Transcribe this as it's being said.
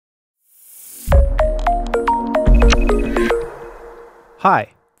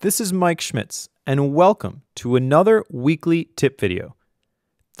Hi, this is Mike Schmitz, and welcome to another weekly tip video.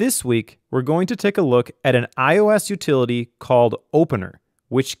 This week, we're going to take a look at an iOS utility called Opener,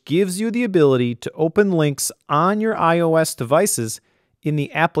 which gives you the ability to open links on your iOS devices in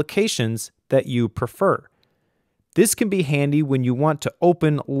the applications that you prefer. This can be handy when you want to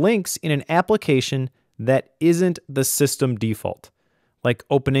open links in an application that isn't the system default, like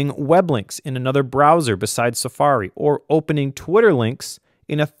opening web links in another browser besides Safari, or opening Twitter links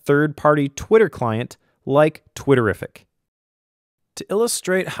in a third-party Twitter client like Twitterrific. To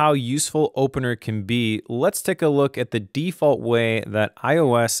illustrate how useful Opener can be, let's take a look at the default way that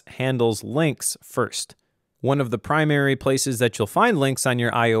iOS handles links first. One of the primary places that you'll find links on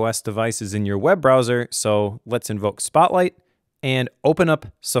your iOS device is in your web browser, so let's invoke Spotlight and open up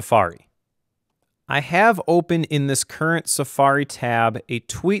Safari. I have open in this current Safari tab a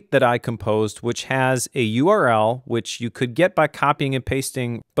tweet that I composed which has a URL which you could get by copying and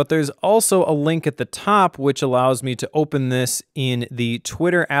pasting, but there's also a link at the top which allows me to open this in the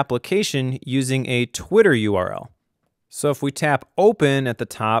Twitter application using a Twitter URL. So if we tap open at the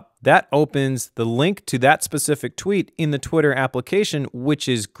top, that opens the link to that specific tweet in the Twitter application, which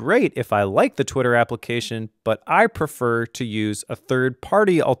is great if I like the Twitter application, but I prefer to use a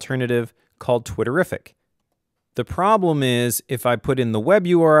third-party alternative called Twitterrific. The problem is if I put in the web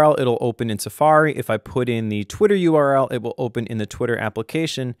URL, it'll open in Safari. If I put in the Twitter URL, it will open in the Twitter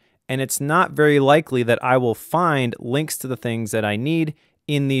application, and it's not very likely that I will find links to the things that I need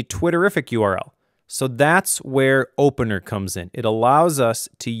in the Twitterrific URL. So that's where Opener comes in. It allows us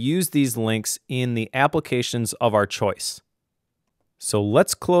to use these links in the applications of our choice. So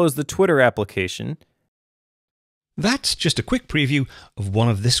let's close the Twitter application. That's just a quick preview of one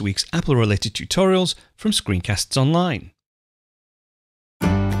of this week's Apple-related tutorials from ScreenCastsOnline.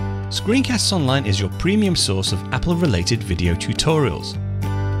 ScreenCastsOnline is your premium source of Apple-related video tutorials.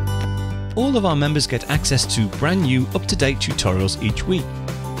 All of our members get access to brand new, up-to-date tutorials each week,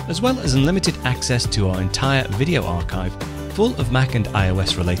 as well as unlimited access to our entire video archive full of Mac and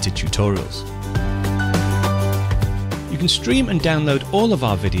iOS-related tutorials. You can stream and download all of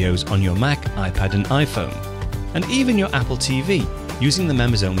our videos on your Mac, iPad and iPhone, and even your Apple TV using the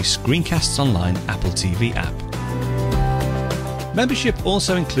members-only ScreenCastsOnline Apple TV app. Membership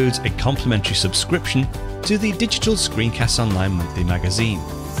also includes a complimentary subscription to the digital ScreenCastsOnline monthly magazine,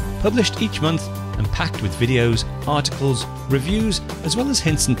 published each month and packed with videos, articles, reviews, as well as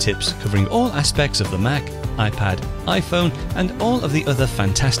hints and tips covering all aspects of the Mac, iPad, iPhone, and all of the other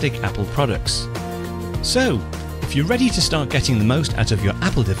fantastic Apple products. So, if you're ready to start getting the most out of your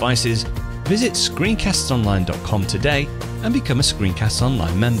Apple devices, visit ScreenCastsOnline.com today and become a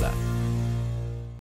ScreenCastsOnline member.